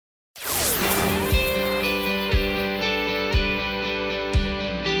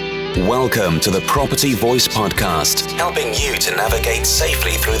Welcome to the Property Voice Podcast, helping you to navigate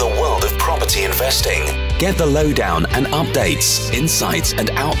safely through the world of property investing. Get the lowdown and updates, insights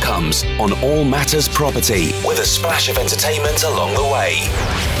and outcomes on all matters property with a splash of entertainment along the way.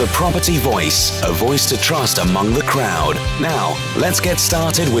 The Property Voice, a voice to trust among the crowd. Now, let's get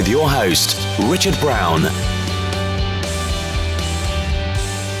started with your host, Richard Brown.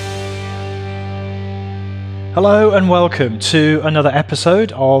 Hello and welcome to another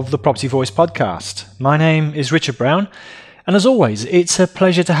episode of the Property Voice podcast. My name is Richard Brown, and as always, it's a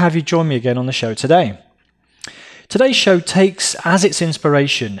pleasure to have you join me again on the show today. Today's show takes as its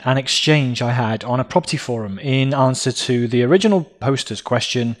inspiration an exchange I had on a property forum in answer to the original poster's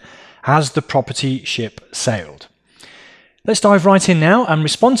question, has the property ship sailed? Let's dive right in now and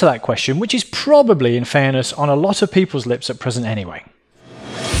respond to that question, which is probably, in fairness, on a lot of people's lips at present anyway.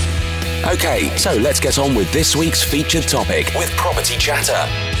 Okay, so let's get on with this week's featured topic with Property Chatter.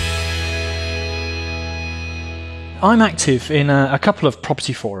 I'm active in a couple of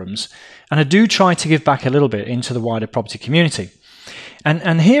property forums, and I do try to give back a little bit into the wider property community.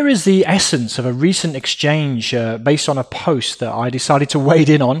 And here is the essence of a recent exchange based on a post that I decided to wade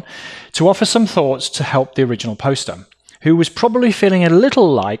in on to offer some thoughts to help the original poster, who was probably feeling a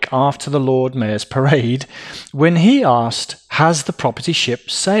little like after the Lord Mayor's parade when he asked, has the property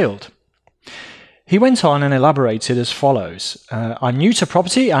ship sailed? He went on and elaborated as follows. I'm new to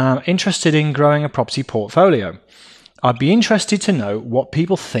property and I'm interested in growing a property portfolio. I'd be interested to know what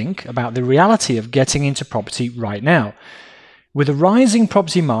people think about the reality of getting into property right now. With a rising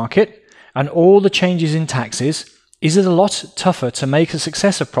property market and all the changes in taxes, is it a lot tougher to make a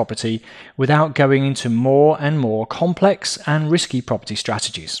success of property without going into more and more complex and risky property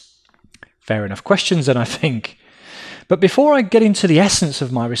strategies? Fair enough questions, then, I think. But before I get into the essence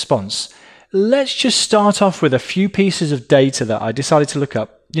of my response, let's just start off with a few pieces of data that I decided to look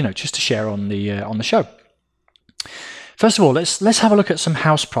up, just to share on the show. First of all, let's have a look at some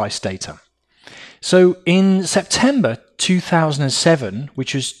house price data. So in September 2007,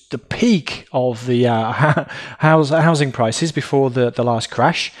 which was the peak of the housing prices before the last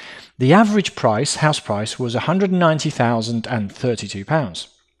crash, the average house price was £190,032.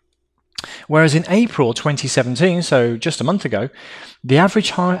 Whereas in April 2017, so just a month ago, the average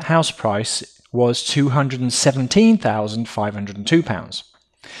house price was £217,502.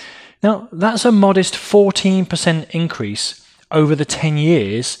 Now, that's a modest 14% increase over the 10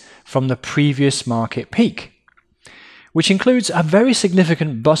 years from the previous market peak, which includes a very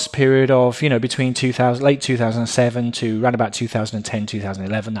significant bust period of, between late 2007 to around about 2010,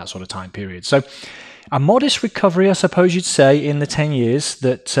 2011, that sort of time period. So a modest recovery, I suppose you'd say, in the 10 years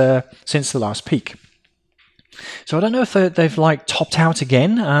that since the last peak. So I don't know if they've topped out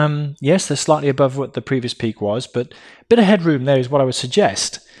again. Yes, they're slightly above what the previous peak was, but a bit of headroom there is what I would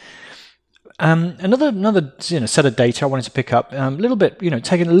suggest. Another set of data I wanted to pick up, a little bit,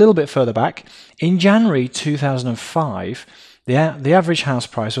 taking a little bit further back. In January 2005, the average house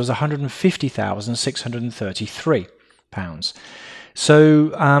price was £150,633.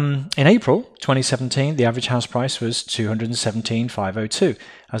 So in April 2017, the average house price was £217,502,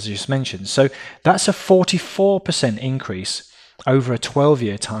 as I just mentioned. So that's a 44% increase over a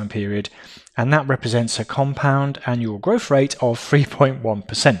 12-year time period, and that represents a compound annual growth rate of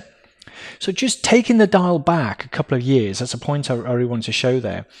 3.1%. So just taking the dial back a couple of years, that's a point I really wanted to show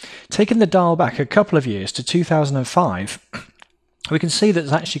there. Taking the dial back a couple of years to 2005, we can see that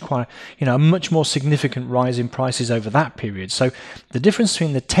there's actually quite a much more significant rise in prices over that period. So the difference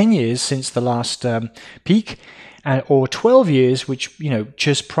between the 10 years since the last peak or 12 years, which,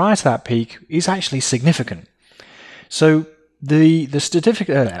 just prior to that peak, is actually significant. So the statistic,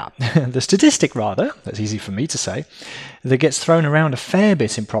 that's easy for me to say, that gets thrown around a fair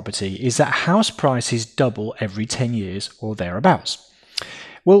bit in property is that house prices double every 10 years or thereabouts.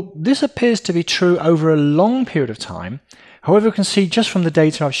 Well, this appears to be true over a long period of time. However, we can see just from the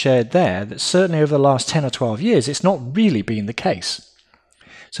data I've shared there that certainly over the last 10 or 12 years, it's not really been the case.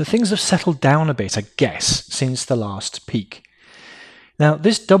 So things have settled down a bit, I guess, since the last peak. Now,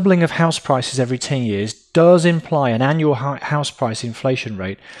 this doubling of house prices every 10 years does imply an annual house price inflation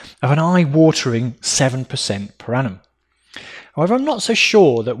rate of an eye-watering 7% per annum. However, I'm not so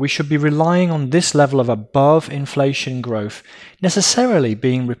sure that we should be relying on this level of above-inflation growth necessarily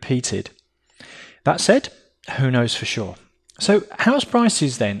being repeated. That said, who knows for sure? So house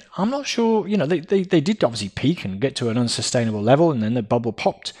prices then, I'm not sure, they did obviously peak and get to an unsustainable level and then the bubble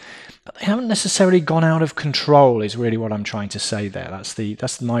popped, but they haven't necessarily gone out of control is really what I'm trying to say there.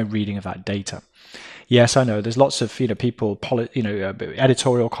 That's my reading of that data. Yes, I know there's lots of people,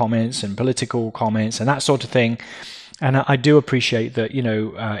 editorial comments and political comments and that sort of thing And I do appreciate that,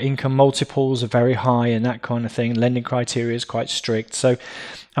 income multiples are very high and that kind of thing. Lending criteria is quite strict. So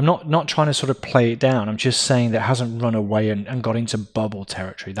I'm not trying to sort of play it down. I'm just saying that it hasn't run away and got into bubble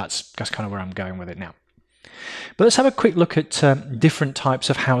territory. That's kind of where I'm going with it now. But let's have a quick look at different types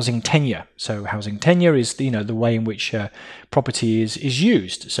of housing tenure. So housing tenure is the way in which property is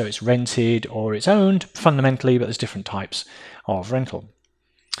used. So it's rented or it's owned fundamentally, but there's different types of rental.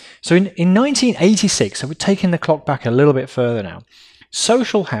 So in 1986, so we're taking the clock back a little bit further now,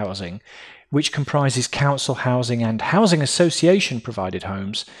 social housing, which comprises council housing and housing association provided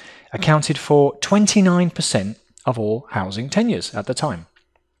homes, accounted for 29% of all housing tenures at the time.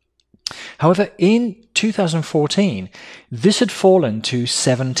 However, in 2014, this had fallen to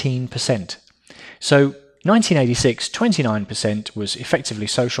 17%. So 1986, 29% was effectively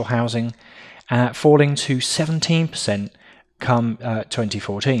social housing, falling to 17% come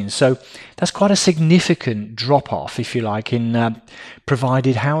 2014. So that's quite a significant drop-off, if you like, in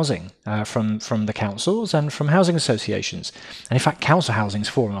provided housing from the councils and from housing associations. And in fact, council housing's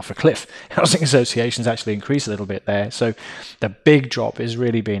fallen off a cliff. Housing associations actually increased a little bit there. So the big drop is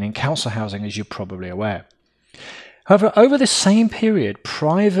really been in council housing, as you're probably aware. However, over the same period,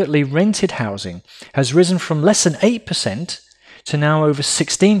 privately rented housing has risen from less than 8% to now over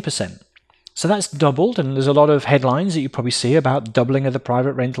 16%. So that's doubled, and there's a lot of headlines that you probably see about doubling of the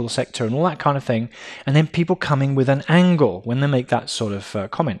private rental sector and all that kind of thing, and then people coming with an angle when they make that sort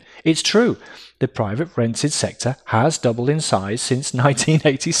of comment. It's true, the private rented sector has doubled in size since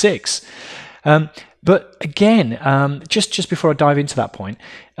 1986. But again, just before I dive into that point,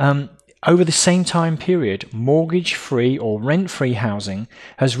 over the same time period, mortgage-free or rent-free housing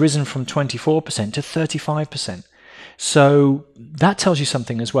has risen from 24% to 35%. So that tells you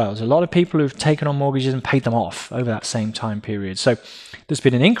something as well. There's a lot of people who've taken on mortgages and paid them off over that same time period. So there's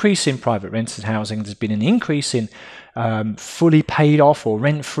been an increase in private rented housing. There's been an increase in fully paid off or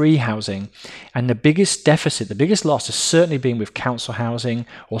rent-free housing. And the biggest deficit, the biggest loss has certainly been with council housing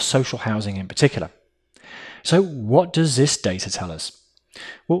or social housing in particular. So what does this data tell us?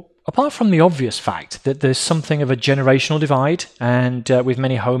 Well, apart from the obvious fact that there's something of a generational divide, and with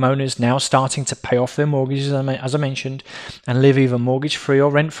many homeowners now starting to pay off their mortgages, as I mentioned, and live either mortgage-free or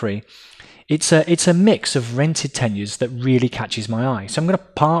rent-free, it's a mix of rented tenures that really catches my eye. So I'm going to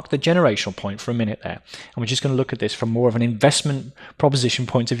park the generational point for a minute there, and we're just going to look at this from more of an investment proposition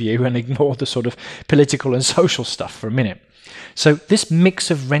point of view and ignore the sort of political and social stuff for a minute. So this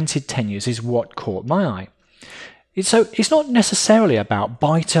mix of rented tenures is what caught my eye. So it's not necessarily about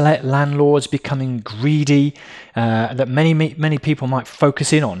buy-to-let landlords becoming greedy that many people might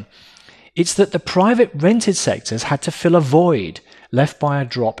focus in on. It's that the private rented sectors had to fill a void left by a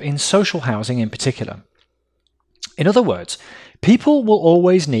drop in social housing in particular. In other words, people will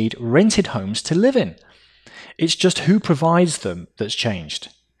always need rented homes to live in. It's just who provides them that's changed.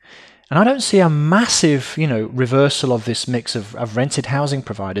 And I don't see a massive, reversal of this mix of rented housing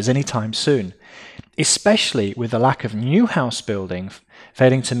providers anytime soon, especially with the lack of new house building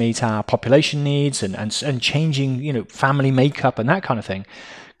failing to meet our population needs and changing, family makeup and that kind of thing,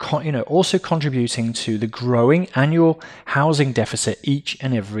 also contributing to the growing annual housing deficit each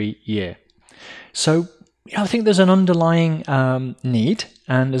and every year. So I think there's an underlying need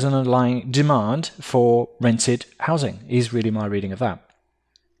and there's an underlying demand for rented housing is really my reading of that.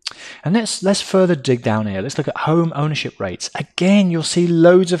 And let's further dig down here. Let's look at home ownership rates. Again, you'll see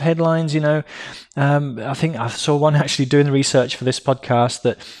loads of headlines, I think I saw one actually doing the research for this podcast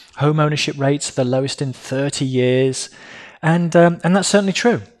that home ownership rates are the lowest in 30 years. And that's certainly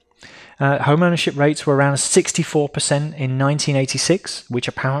true. Home ownership rates were around 64% in 1986, which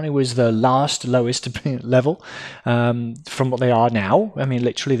apparently was the last lowest level from what they are now. I mean,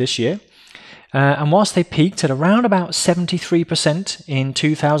 literally this year. And whilst they peaked at around about 73% in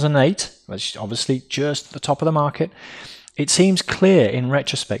 2008, which is obviously just the top of the market, it seems clear in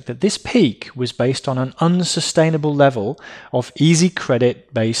retrospect that this peak was based on an unsustainable level of easy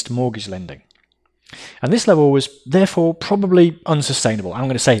credit-based mortgage lending. And this level was therefore probably unsustainable. I'm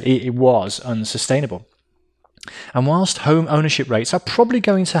going to say it was unsustainable. And whilst home ownership rates are probably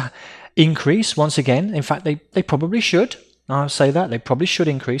going to increase once again, in fact, they probably should. I'll say that, they probably should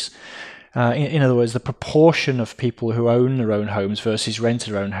increase. In other words, the proportion of people who own their own homes versus rent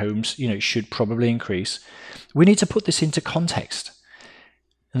their own homes, should probably increase. We need to put this into context.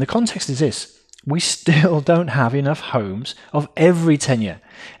 And the context is this. We still don't have enough homes of every tenure.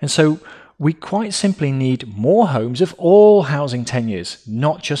 And so we quite simply need more homes of all housing tenures,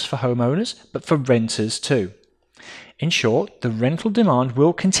 not just for homeowners, but for renters too. In short, the rental demand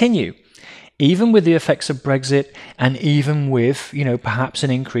will continue, even with the effects of Brexit and even with, perhaps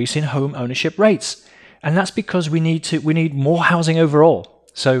an increase in home ownership rates. And that's because we need more housing overall.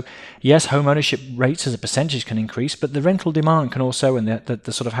 So yes, home ownership rates as a percentage can increase, but the rental demand can also, and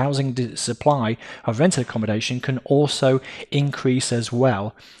the sort of housing supply of rented accommodation can also increase as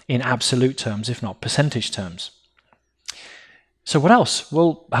well in absolute terms, if not percentage terms. So what else?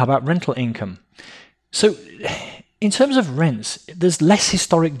 Well, how about rental income? So in terms of rents, there's less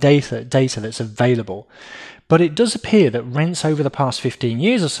historic data that's available, but it does appear that rents over the past 15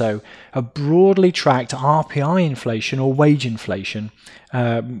 years or so have broadly tracked RPI inflation or wage inflation,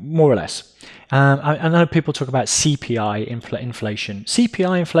 more or less. I know people talk about CPI inflation.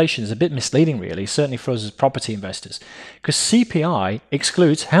 CPI inflation is a bit misleading, really, certainly for us as property investors, because CPI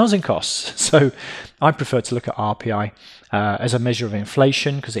excludes housing costs. So I prefer to look at RPI as a measure of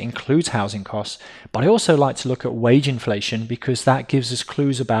inflation because it includes housing costs. But I also like to look at wage inflation because that gives us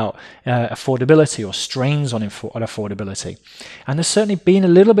clues about affordability or strains on affordability. And there's certainly been a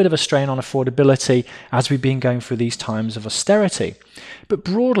little bit of a strain on affordability as we've been going through these times of austerity. But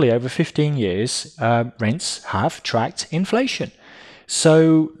broadly, over 15 years, rents have tracked inflation.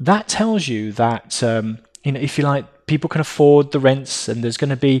 So that tells you that, if you like, people can afford the rents, and there's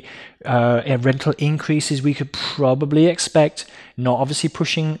going to be rental increases we could probably expect, not obviously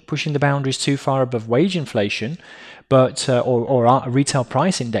pushing the boundaries too far above wage inflation, but or retail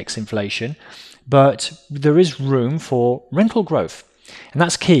price index inflation, but there is room for rental growth. And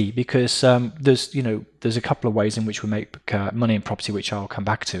that's key because there's a couple of ways in which we make money in property, which I'll come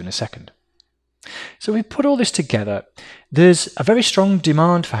back to in a second. So we put all this together. There's a very strong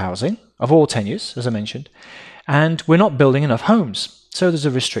demand for housing of all tenures, as I mentioned, and we're not building enough homes, so there's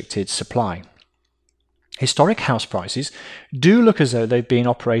a restricted supply. Historic house prices do look as though they've been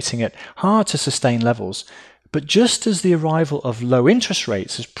operating at hard to sustain levels, but just as the arrival of low interest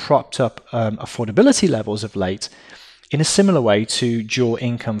rates has propped up affordability levels of late, in a similar way to dual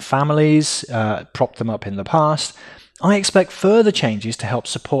income families propped them up in the past, I expect further changes to help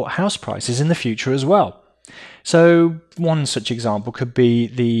support house prices in the future as well. So one such example could be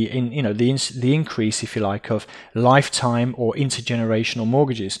the increase, if you like, of lifetime or intergenerational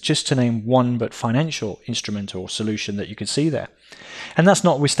mortgages, just to name one but financial instrument or solution that you could see there. And that's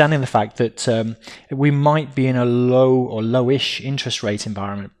notwithstanding the fact that we might be in a low or lowish interest rate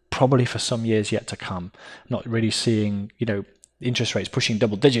environment probably for some years yet to come. Not really seeing, interest rates pushing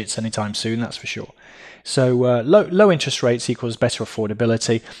double digits anytime soon, that's for sure. So low interest rates equals better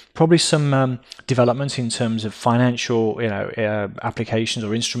affordability. Probably some development in terms of financial, applications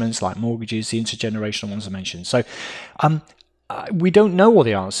or instruments like mortgages, the intergenerational ones I mentioned. So we don't know all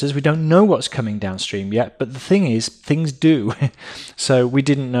the answers. We don't know what's coming downstream yet. But the thing is, things do. So we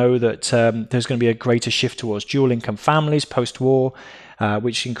didn't know that there's going to be a greater shift towards dual income families post-war,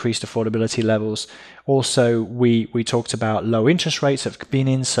 which increased affordability levels. Also, we talked about low interest rates that have been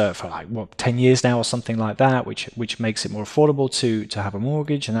in for 10 years now or something like that, which makes it more affordable to have a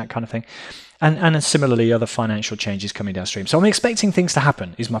mortgage and that kind of thing. And similarly, other financial changes coming downstream. So I'm expecting things to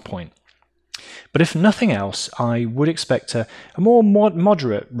happen, is my point. But if nothing else, I would expect a more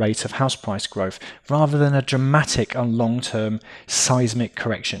moderate rate of house price growth rather than a dramatic and long-term seismic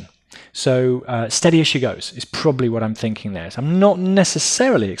correction. So steady as she goes is probably what I'm thinking there. So I'm not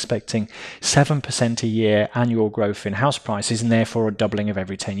necessarily expecting 7% a year annual growth in house prices and therefore a doubling of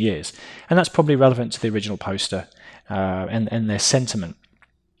every 10 years. And that's probably relevant to the original poster and their sentiment.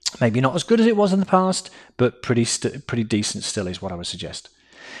 Maybe not as good as it was in the past, but pretty decent still is what I would suggest.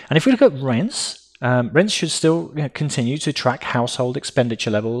 And if we look at rents, rents should still continue to track household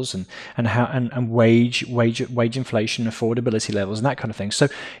expenditure levels and wage inflation, affordability levels, and that kind of thing. So,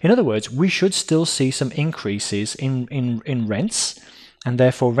 in other words, we should still see some increases in rents and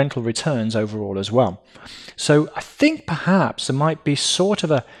therefore rental returns overall as well. So, I think perhaps there might be sort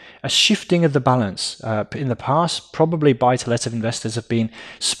of a shifting of the balance. In the past, probably buy-to-let investors have been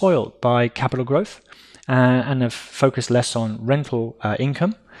spoilt by capital growth and have focused less on rental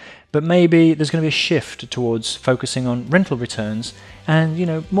income. But maybe there's going to be a shift towards focusing on rental returns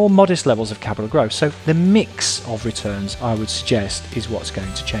and, more modest levels of capital growth. So the mix of returns, I would suggest, is what's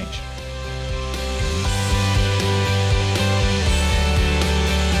going to change.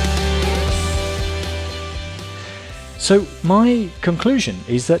 So my conclusion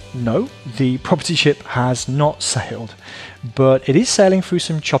is that no, the property ship has not sailed, but it is sailing through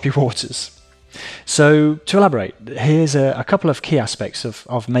some choppy waters. So to elaborate, here's a couple of key aspects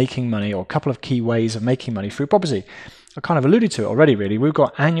of making money, or a couple of key ways of making money through property. I kind of alluded to it already, really. We've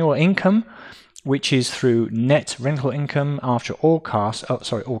got annual income, which is through net rental income after all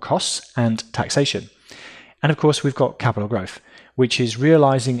costs and taxation. And of course, we've got capital growth, which is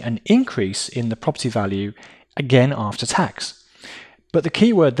realizing an increase in the property value, again after tax. But the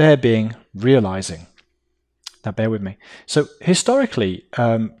key word there being realizing. Now, bear with me. So historically,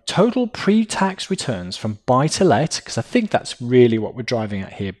 total pre-tax returns from buy-to-let, because I think that's really what we're driving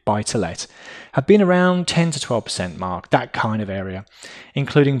at here, buy-to-let, have been around 10 to 12% mark, that kind of area,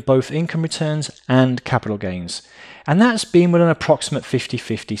 including both income returns and capital gains. And that's been with an approximate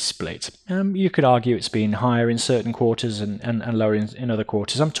 50-50 split. You could argue it's been higher in certain quarters and lower in other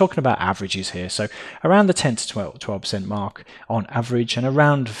quarters. I'm talking about averages here. So around the 10 to 12% mark on average, and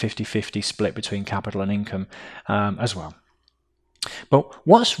around a 50-50 split between capital and income as well. But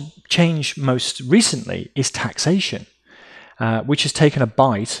what's changed most recently is taxation, which has taken a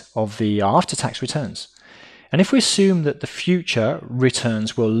bite of the after-tax returns. And if we assume that the future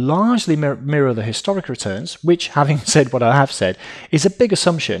returns will largely mirror the historic returns, which, having said what I have said, is a big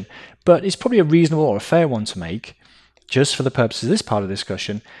assumption, but it's probably a reasonable or a fair one to make, just for the purposes of this part of the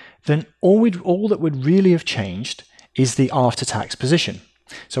discussion, then all that would really have changed is the after-tax position.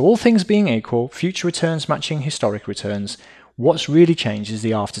 So all things being equal, future returns matching historic returns, what's really changed is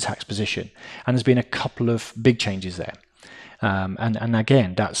the after-tax position. And there's been a couple of big changes there. And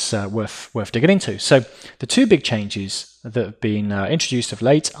again, that's worth digging into. So the two big changes that have been introduced of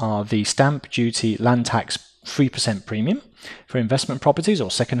late are the stamp duty land tax 3% premium for investment properties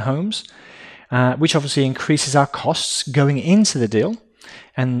or second homes, which obviously increases our costs going into the deal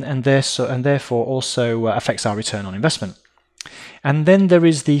and therefore also affects our return on investment. And then there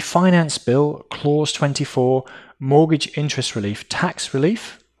is the Finance Bill Clause 24 mortgage interest relief tax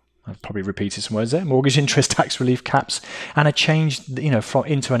relief. I've probably repeated some words there. Mortgage interest tax relief caps, and a change,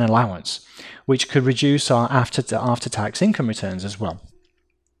 into an allowance, which could reduce our after-tax income returns as well.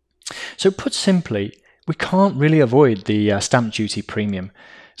 So put simply, we can't really avoid the stamp duty premium.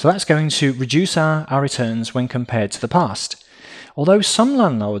 So that's going to reduce our returns when compared to the past. Although some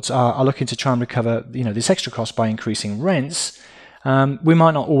landlords are looking to try and recover, this extra cost by increasing rents, we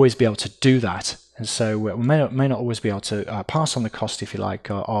might not always be able to do that. And so we may not always be able to pass on the cost, if you like,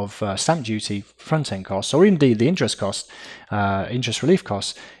 of stamp duty front-end costs, or indeed the interest cost, interest relief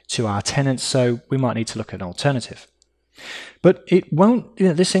costs, to our tenants. So we might need to look at an alternative. But it won't.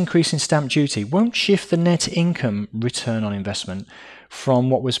 This increase in stamp duty won't shift the net income return on investment from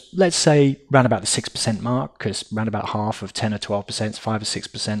what was, let's say, around about the 6% mark, because around about half of 10 or 12% is 5 or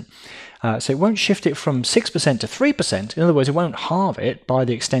 6%. So it won't shift it from 6% to 3%. In other words, it won't halve it by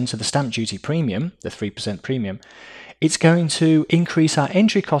the extent of the stamp duty premium, the 3% premium. It's going to increase our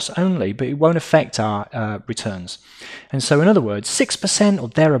entry costs only, but it won't affect our returns. And so, in other words, 6% or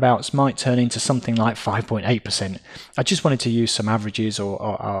thereabouts might turn into something like 5.8%. I just wanted to use some averages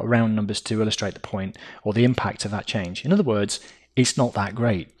or round numbers to illustrate the point or the impact of that change. In other words, it's not that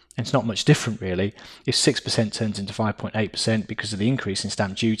great. It's not much different, really. If 6% turns into 5.8% because of the increase in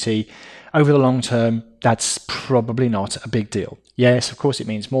stamp duty, over the long term, that's probably not a big deal. Yes, of course, it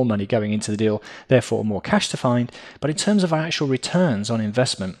means more money going into the deal, therefore more cash to find. But in terms of our actual returns on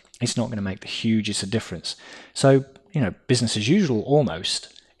investment, it's not going to make the hugest of difference. So, business as usual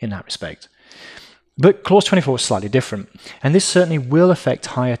almost in that respect. But Clause 24 is slightly different. And this certainly will affect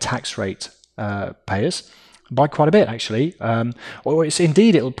higher tax rate payers. By quite a bit, actually. Or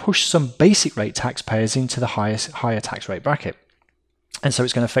it'll push some basic rate taxpayers into the higher tax rate bracket. And so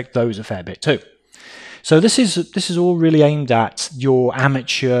it's going to affect those a fair bit too. So this is all really aimed at your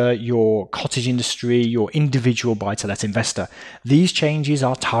amateur, your cottage industry, your individual buy-to-let investor. These changes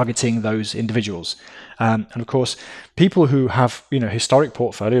are targeting those individuals. And of course, people who have historic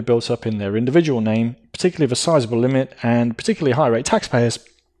portfolio built up in their individual name, particularly of a sizable limit and particularly high rate taxpayers,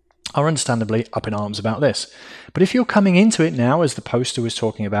 are understandably up in arms about this. But if you're coming into it now, as the poster was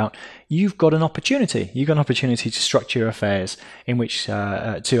talking about, you've got an opportunity. You've got an opportunity to structure your affairs in which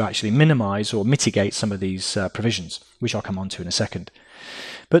to actually minimise or mitigate some of these provisions, which I'll come on to in a second.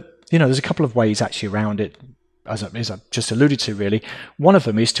 But there's a couple of ways actually around it, as I've just alluded to, really. One of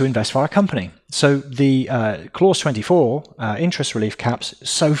them is to invest for our company. So the Clause 24 interest relief caps,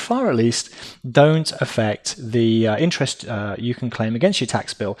 so far at least, don't affect the interest you can claim against your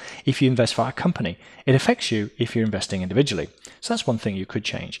tax bill if you invest for our company. It affects you if you're investing individually. So that's one thing you could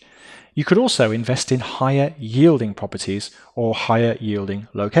change. You could also invest in higher yielding properties or higher yielding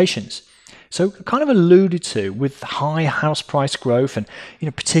locations. So kind of alluded to with high house price growth and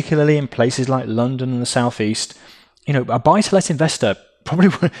particularly in places like London and the southeast, a buy-to-let investor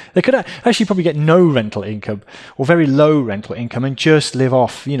they could actually probably get no rental income or very low rental income and just live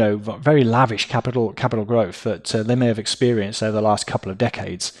off very lavish capital growth that they may have experienced over the last couple of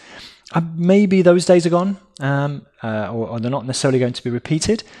decades. Maybe those days are gone, or they're not necessarily going to be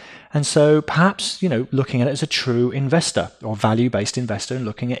repeated. And so perhaps, looking at it as a true investor or value-based investor and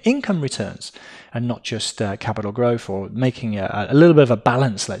looking at income returns and not just capital growth, or making a little bit of a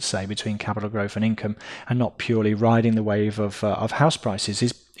balance, let's say, between capital growth and income, and not purely riding the wave of house prices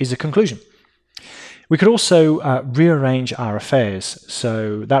is a conclusion. We could also rearrange our affairs.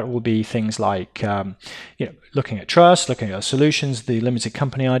 So that will be things like looking at trust, looking at solutions, the limited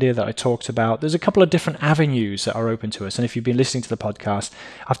company idea that I talked about. There's a couple of different avenues that are open to us. And if you've been listening to the podcast,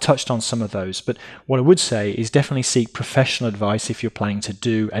 I've touched on some of those. But what I would say is definitely seek professional advice if you're planning to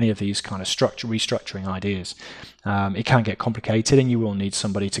do any of these kind of restructuring ideas. It can get complicated and you will need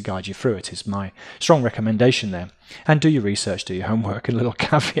somebody to guide you through it, is my strong recommendation there. And do your research, do your homework, a little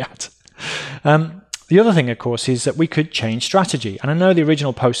caveat. The other thing, of course, is that we could change strategy. And I know the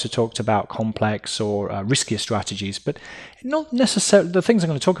original poster talked about complex or riskier strategies, but not necessarily. The things I'm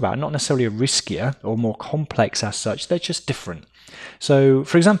going to talk about are not necessarily riskier or more complex as such. They're just different. So,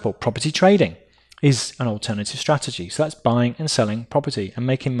 for example, property trading is an alternative strategy. So that's buying and selling property and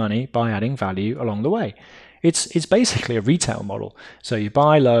making money by adding value along the way. It's basically a retail model. So you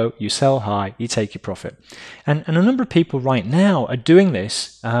buy low, you sell high, you take your profit. And a number of people right now are doing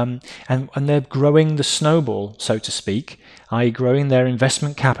this, and they're growing the snowball, so to speak, i.e. growing their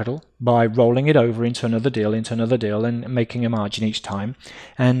investment capital by rolling it over into another deal, and making a margin each time,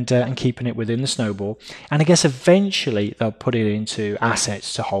 and keeping it within the snowball. And I guess eventually they'll put it into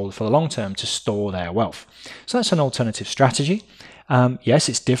assets to hold for the long term to store their wealth. So that's an alternative strategy. Yes,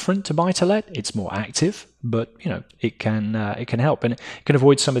 it's different to buy to let. It's more active, but it can help, and it can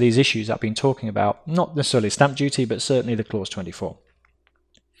avoid some of these issues I've been talking about. Not necessarily stamp duty, but certainly the clause 24.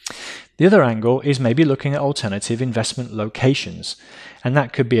 The other angle is maybe looking at alternative investment locations, and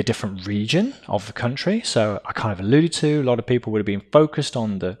that could be a different region of the country. So I kind of alluded to, a lot of people would have been focused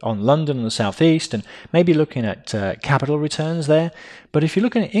on London and the southeast, and maybe looking at capital returns there. But if you're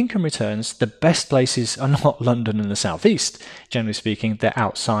looking at income returns, the best places are not London and the southeast. Generally speaking, they're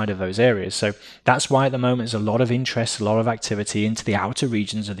outside of those areas. So that's why at the moment there's a lot of interest, a lot of activity into the outer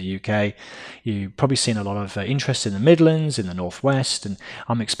regions of the UK. You've probably seen a lot of interest in the Midlands, in the northwest, and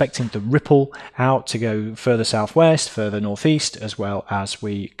I'm expecting to ripple out to go further southwest, further northeast, as well as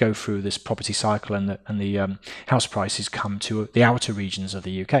we go through this property cycle and the house prices come to the outer regions of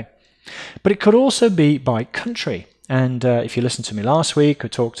the UK. But it could also be by country. And if you listened to me last week, I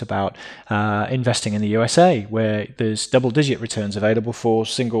talked about investing in the USA, where there's double-digit returns available for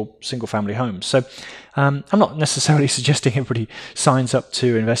single-family homes. So I'm not necessarily suggesting everybody signs up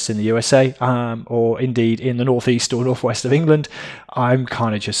to invest in the USA or indeed in the northeast or northwest of England. I'm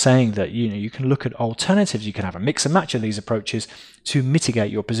kind of just saying that you can look at alternatives. You can have a mix and match of these approaches to mitigate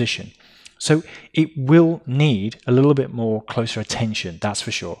your position. So it will need a little bit more closer attention, that's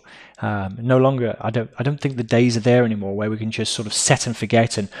for sure. No longer, I don't think the days are there anymore where we can just sort of set and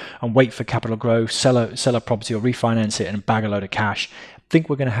forget and wait for capital growth, sell a property or refinance it and bag a load of cash. I think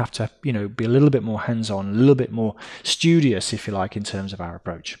we're going to have to, be a little bit more hands-on, a little bit more studious, if you like, in terms of our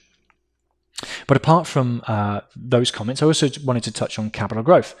approach. But apart from those comments, I also wanted to touch on capital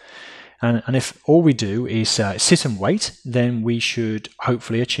growth. And if all we do is sit and wait, then we should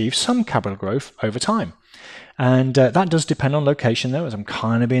hopefully achieve some capital growth over time. And that does depend on location, though, as I'm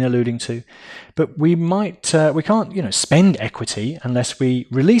kind of been alluding to. But we can't, spend equity unless we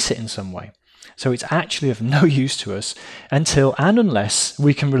release it in some way. So it's actually of no use to us until and unless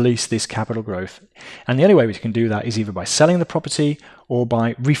we can release this capital growth. And the only way we can do that is either by selling the property or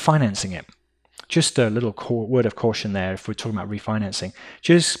by refinancing it. Just a little word of caution there if we're talking about refinancing.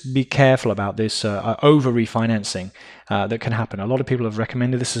 Just be careful about this over-refinancing that can happen. A lot of people have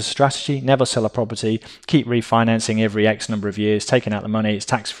recommended this as a strategy. Never sell a property. Keep refinancing every X number of years, taking out the money. It's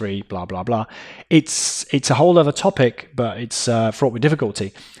tax-free, blah, blah, blah. It's a whole other topic, but it's fraught with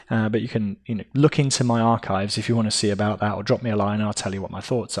difficulty. But you can look into my archives if you want to see about that, or drop me a line and I'll tell you what my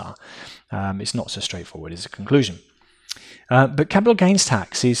thoughts are. It's not so straightforward as a conclusion. But capital gains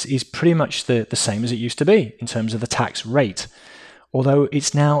tax is pretty much the same as it used to be in terms of the tax rate, although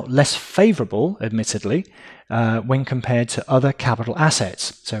it's now less favourable, admittedly, when compared to other capital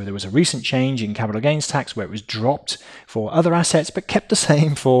assets. So there was a recent change in capital gains tax where it was dropped for other assets but kept the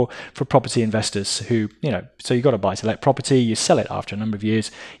same for property investors who, so you've got to buy to let property, you sell it after a number of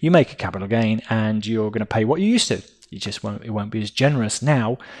years, you make a capital gain and you're going to pay what you used to. It won't be as generous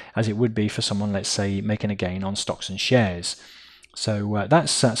now as it would be for someone, let's say, making a gain on stocks and shares. So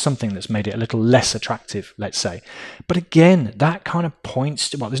that's something that's made it a little less attractive, let's say. But again, that kind of points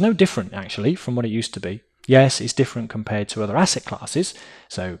to, there's no different actually from what it used to be. Yes, it's different compared to other asset classes,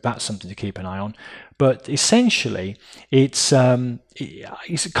 so that's something to keep an eye on. But essentially, it's kind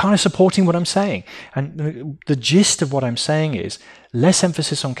of supporting what I'm saying. And the gist of what I'm saying is less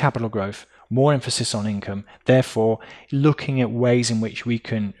emphasis on capital growth, more emphasis on income. Therefore, looking at ways in which we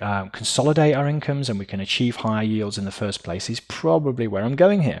can consolidate our incomes and we can achieve higher yields in the first place is probably where I'm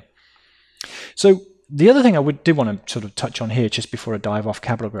going here. So the other thing I did want to sort of touch on here just before I dive off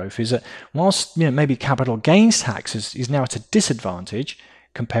capital growth is that whilst maybe capital gains tax is now at a disadvantage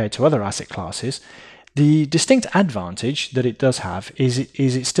compared to other asset classes, the distinct advantage that it does have is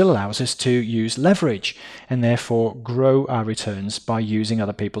it still allows us to use leverage and therefore grow our returns by using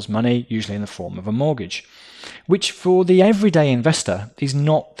other people's money, usually in the form of a mortgage, which for the everyday investor is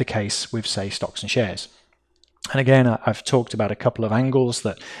not the case with, say, stocks and shares. And again, I've talked about a couple of angles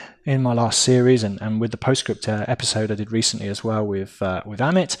that in my last series and with the postscript episode I did recently as well with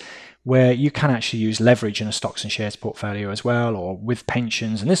Amit, where you can actually use leverage in a stocks and shares portfolio as well, or with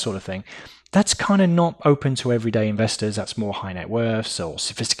pensions and this sort of thing. That's kind of not open to everyday investors. That's more high net worths or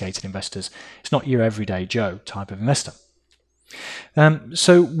sophisticated investors. It's not your everyday Joe type of investor.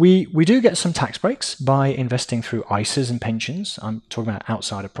 So we do get some tax breaks by investing through ISAs and pensions. I'm talking about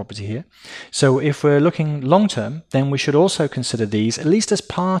outside of property here. So if we're looking long term, then we should also consider these at least as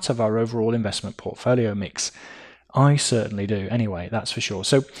part of our overall investment portfolio mix. I certainly do anyway, that's for sure.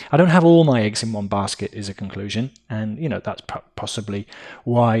 So I don't have all my eggs in one basket is a conclusion, and that's possibly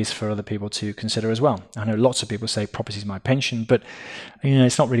wise for other people to consider as well. I know lots of people say property is my pension, but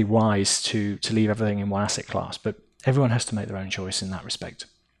it's not really wise to leave everything in one asset class, but everyone has to make their own choice in that respect.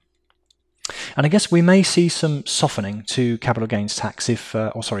 And I guess we may see some softening to capital gains tax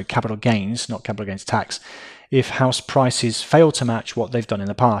capital gains, not capital gains tax, if house prices fail to match what they've done in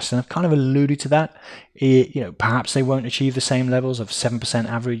the past. And I've kind of alluded to that. Perhaps they won't achieve the same levels of 7%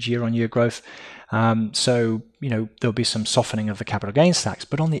 average year-on-year growth. So there'll be some softening of the capital gains tax.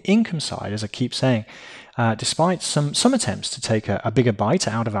 But on the income side, as I keep saying, despite some attempts to take a bigger bite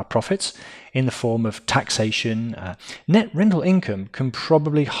out of our profits in the form of taxation, net rental income can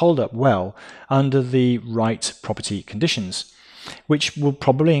probably hold up well under the right property conditions, which will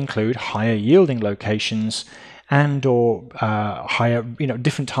probably include higher yielding locations and or higher,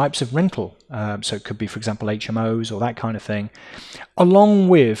 different types of rental. So it could be, for example, HMOs or that kind of thing, along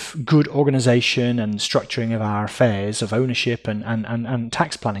with good organization and structuring of our affairs of ownership and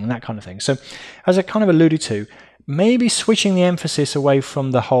tax planning and that kind of thing. So as I kind of alluded to, maybe switching the emphasis away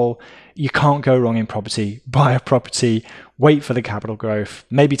from the whole, you can't go wrong in property, buy a property, wait for the capital growth,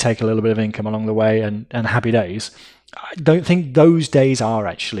 maybe take a little bit of income along the way and happy days. I don't think those days are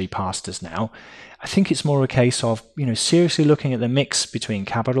actually past us now. I think it's more a case of, seriously looking at the mix between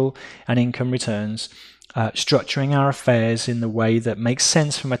capital and income returns, structuring our affairs in the way that makes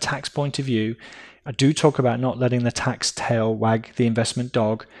sense from a tax point of view. I do talk about not letting the tax tail wag the investment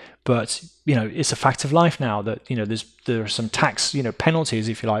dog, but it's a fact of life now that there are some tax penalties,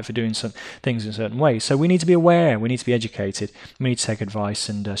 if you like, for doing some things in a certain way. So we need to be aware, we need to be educated, we need to take advice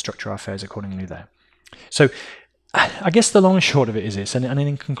and structure our affairs accordingly there. So I guess the long and short of it is this, and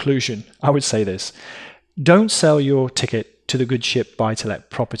in conclusion, I would say this: don't sell your ticket to the good ship buy-to-let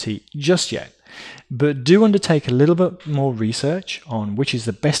property just yet, but do undertake a little bit more research on which is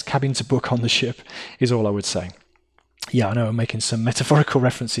the best cabin to book on the ship, is all I would say. Yeah, I know I'm making some metaphorical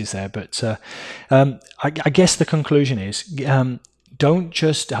references there, but I guess the conclusion is don't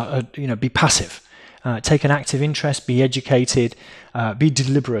just be passive. Take an active interest, be educated, be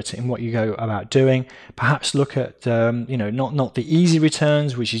deliberate in what you go about doing. Perhaps look at not the easy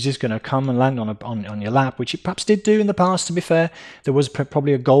returns, which is just going to come and land on your lap, which it perhaps did do in the past. To be fair, there was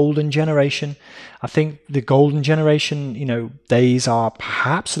probably a golden generation. I think the golden generation, days are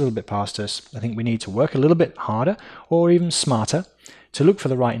perhaps a little bit past us. I think we need to work a little bit harder or even smarter to look for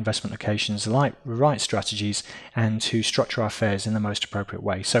the right investment locations, the right strategies, and to structure our affairs in the most appropriate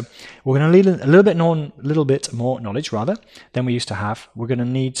way. So we're going to need a little bit more knowledge rather than we used to have. We're going to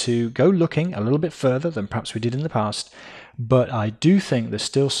need to go looking a little bit further than perhaps we did in the past. But I do think there's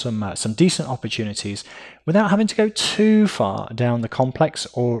still some decent opportunities without having to go too far down the complex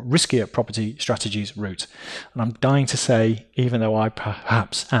or riskier property strategies route. And I'm dying to say, even though I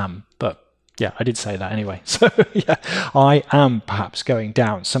perhaps am, but yeah, I did say that anyway. So yeah, I am perhaps going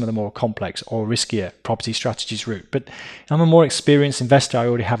down some of the more complex or riskier property strategies route. But I'm a more experienced investor. I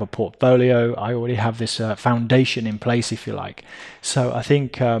already have a portfolio. I already have this foundation in place, if you like. So I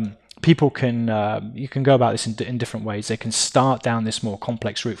think people can you can go about this in different ways. They can start down this more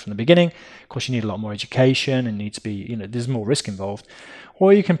complex route from the beginning. Of course, you need a lot more education and need to be, there's more risk involved.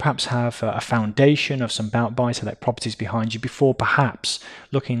 Or you can perhaps have a foundation of some buy-to-let properties behind you before perhaps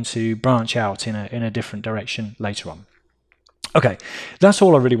looking to branch out in a different direction later on. Okay, that's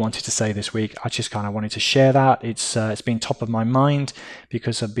all I really wanted to say this week. I just kind of wanted to share that. It's been top of my mind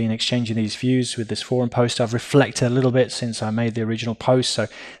because I've been exchanging these views with this forum post. I've reflected a little bit since I made the original post, so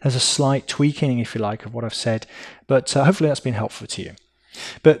there's a slight tweaking, if you like, of what I've said, but hopefully that's been helpful to you.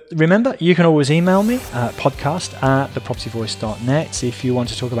 But remember, you can always email me at podcast@thepropertyvoice.net if you want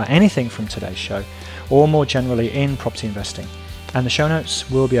to talk about anything from today's show or more generally in property investing. And the show notes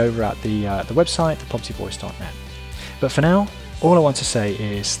will be over at the website, thepropertyvoice.net. But for now, all I want to say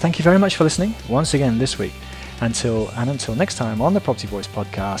is thank you very much for listening once again this week. Until next time on the Property Voice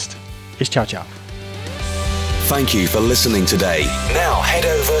podcast, it's ciao ciao. Thank you for listening today. Now head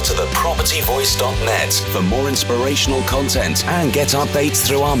over to thepropertyvoice.net for more inspirational content and get updates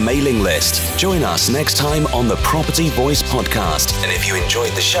through our mailing list. Join us next time on the Property Voice podcast. And if you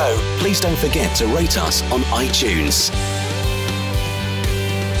enjoyed the show, please don't forget to rate us on iTunes.